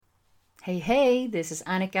Hey, this is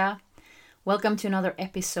Annika. Welcome to another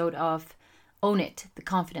episode of Own It, the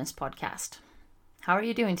Confidence Podcast. How are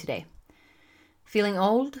you doing today? Feeling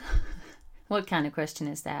old? What kind of question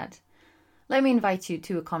is that? Let me invite you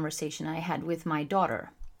to a conversation I had with my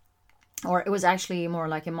daughter. Or it was actually more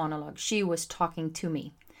like a monologue. She was talking to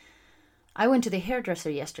me. I went to the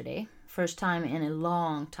hairdresser yesterday, first time in a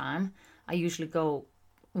long time. I usually go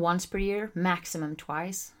once per year, maximum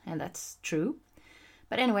twice, and that's true.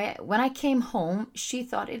 But anyway, when I came home, she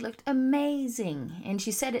thought it looked amazing. And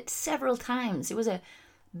she said it several times. It was a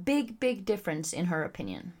big difference in her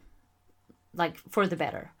opinion. Like, for the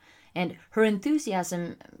better. And her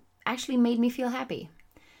enthusiasm actually made me feel happy.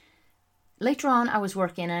 Later on, I was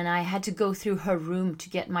working and I had to go through her room to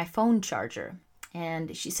get my phone charger.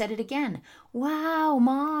 And she said it again. Wow,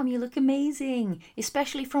 Mom, you look amazing.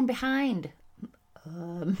 Especially from behind.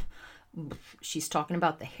 She's talking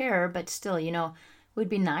about the hair, but still, it would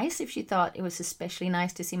be nice if she thought it was especially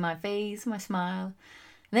nice to see my face, my smile.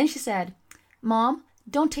 And then she said, Mom,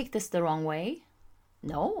 don't take this the wrong way.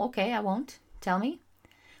 No, okay, I won't. Tell me.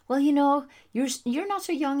 Well, you're not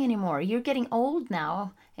so young anymore. You're getting old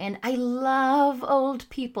now. And I love old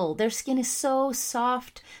people. Their skin is so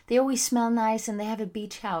soft. They always smell nice and they have a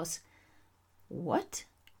beach house. What?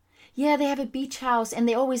 Yeah, they have a beach house and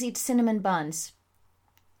they always eat cinnamon buns.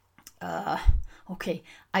 Okay,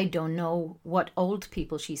 I don't know what old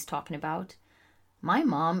people she's talking about. My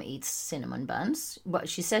mom eats cinnamon buns. Well,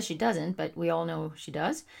 she says she doesn't, but we all know she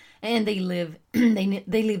does. And they live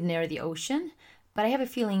they live near the ocean. But I have a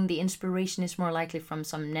feeling the inspiration is more likely from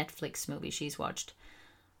some Netflix movie she's watched.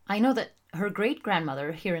 I know that her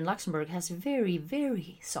great-grandmother here in Luxembourg has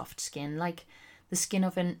very soft skin, like the skin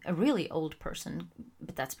of a really old person.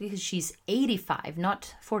 But that's because she's 85,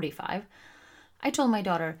 not 45. I told my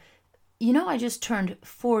daughter, I just turned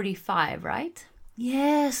 45, right?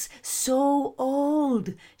 Yes, so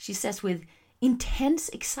old, she says with intense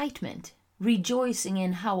excitement, rejoicing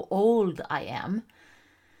in how old I am.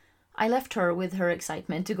 I left her with her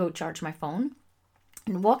excitement to go charge my phone.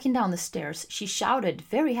 And walking down the stairs, she shouted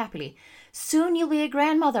very happily, Soon you'll be a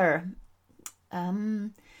grandmother.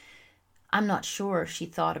 I'm not sure she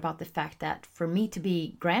thought about the fact that for me to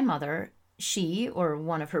be grandmother, she or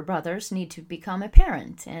one of her brothers need to become a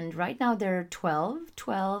parent. And right now they're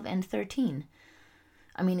 12, and 13.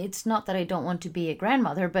 I mean, it's not that I don't want to be a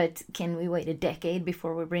grandmother, but can we wait a decade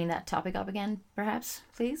before we bring that topic up again, perhaps,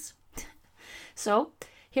 please? So,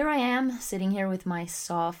 here I am, sitting here with my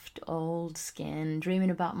soft old skin, dreaming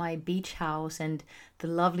about my beach house and the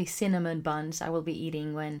lovely cinnamon buns I will be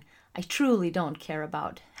eating when I truly don't care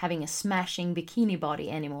about having a smashing bikini body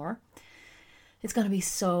anymore. It's going to be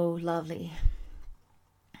so lovely.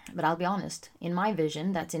 But I'll be honest, in my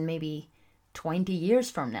vision, that's in maybe 20 years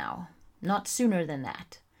from now. Not sooner than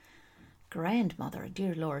that. Grandmother,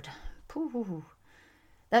 dear Lord. Pooh.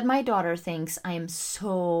 That my daughter thinks I am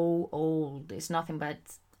so old is nothing but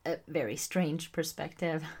a very strange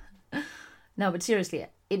perspective. No, but seriously,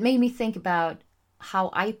 it made me think about how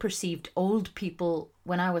I perceived old people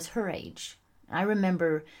when I was her age. I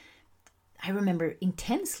remember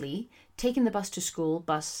intensely taking the bus to school,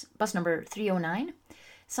 bus number 309.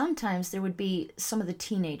 Sometimes there would be some of the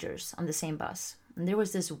teenagers on the same bus. And there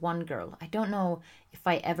was this one girl. I don't know if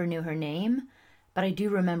I ever knew her name, but I do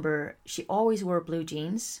remember she always wore blue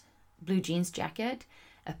jeans jacket,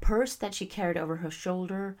 a purse that she carried over her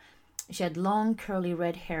shoulder. She had long curly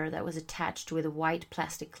red hair that was attached with a white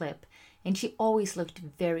plastic clip, and she always looked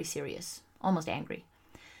very serious, almost angry.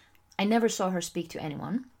 I never saw her speak to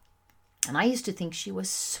anyone. And I used to think she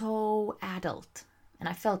was so adult. And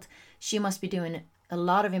I felt she must be doing a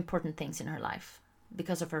lot of important things in her life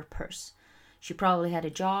because of her purse. She probably had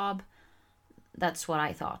a job. That's what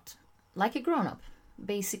I thought. Like a grown-up.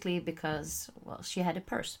 Basically because, she had a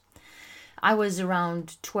purse. I was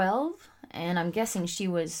around 12, and I'm guessing she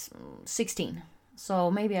was 16.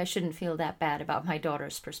 So maybe I shouldn't feel that bad about my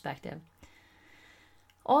daughter's perspective.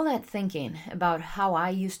 All that thinking about how I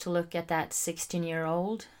used to look at that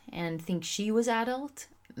 16-year-old and think she was adult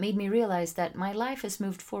made me realize that my life has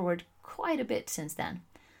moved forward quite a bit since then.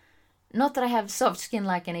 Not that I have soft skin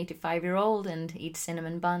like an 85-year-old and eat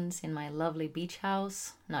cinnamon buns in my lovely beach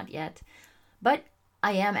house, not yet. But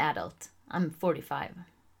I am adult. I'm 45.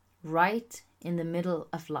 Right in the middle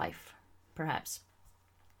of life, perhaps.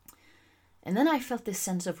 And then I felt this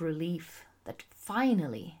sense of relief that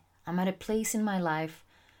finally I'm at a place in my life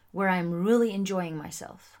where I'm really enjoying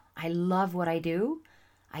myself. I love what I do.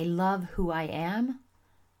 I love who I am.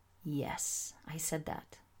 Yes, I said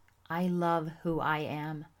that. I love who I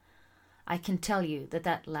am. I can tell you that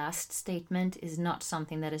that last statement is not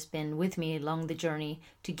something that has been with me along the journey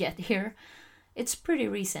to get here. It's pretty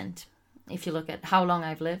recent, if you look at how long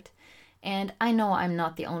I've lived, and I know I'm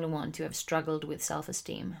not the only one to have struggled with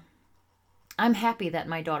self-esteem. I'm happy that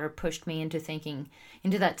my daughter pushed me into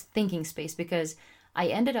that thinking space, because I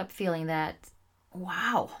ended up feeling that,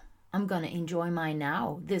 wow, I'm gonna enjoy my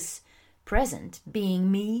now, this present, being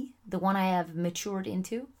me, the one I have matured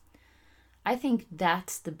into. I think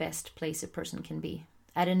that's the best place a person can be,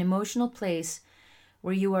 at an emotional place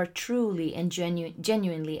where you are truly and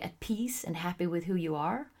genuinely at peace and happy with who you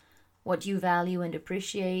are, what you value and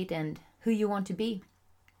appreciate, and who you want to be.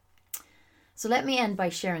 So let me end by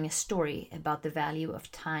sharing a story about the value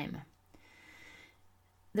of time.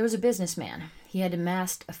 There was a businessman. He had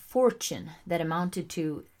amassed a fortune that amounted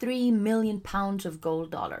to 3 million pounds of gold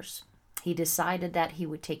dollars. He decided that he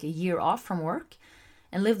would take a year off from work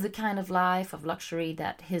and live the kind of life of luxury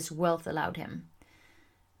that his wealth allowed him.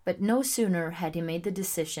 But no sooner had he made the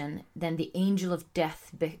decision than the angel of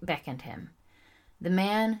death beckoned him. The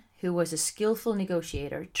man, who was a skillful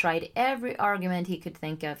negotiator, tried every argument he could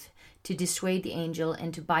think of to dissuade the angel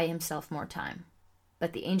and to buy himself more time.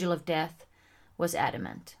 But the angel of death was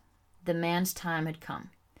adamant. The man's time had come.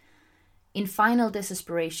 In final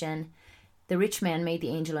desperation, the rich man made the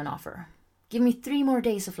angel an offer. Give me 3 more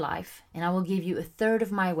days of life, and I will give you 1/3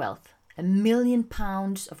 of my wealth, 1 million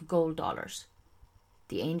pounds of gold dollars.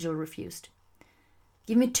 The angel refused.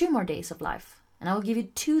 Give me 2 more days of life, and I will give you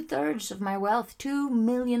 2/3 of my wealth, 2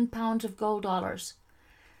 million pounds of gold dollars.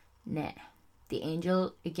 Nah, the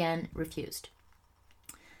angel again refused.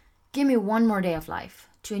 Give me 1 more day of life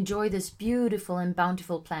to enjoy this beautiful and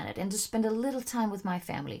bountiful planet and to spend a little time with my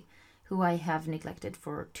family, who I have neglected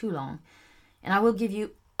for too long, and I will give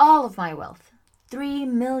you all of my wealth, 3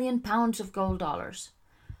 million pounds of gold dollars.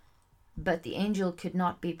 But the angel could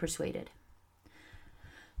not be persuaded.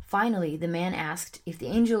 Finally, the man asked if the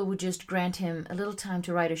angel would just grant him a little time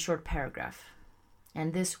to write a short paragraph,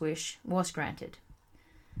 and this wish was granted.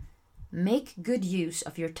 Make good use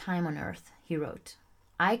of your time on earth, he wrote.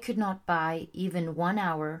 I could not buy even 1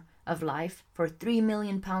 hour of life for 3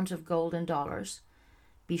 million pounds of gold and dollars.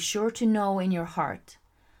 Be sure to know in your heart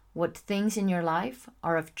what things in your life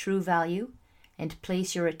are of true value and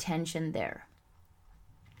place your attention there.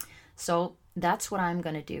 So that's what I'm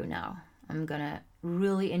going to do now. I'm going to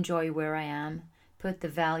really enjoy where I am, put the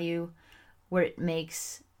value where it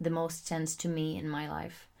makes the most sense to me in my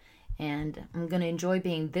life. And I'm going to enjoy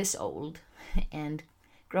being this old and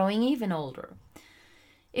growing even older.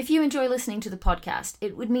 If you enjoy listening to the podcast,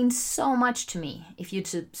 it would mean so much to me if you'd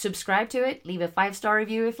subscribe to it, leave a 5-star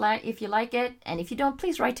review if you like it, and if you don't,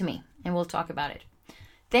 please write to me and we'll talk about it.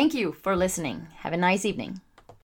 Thank you for listening. Have a nice evening.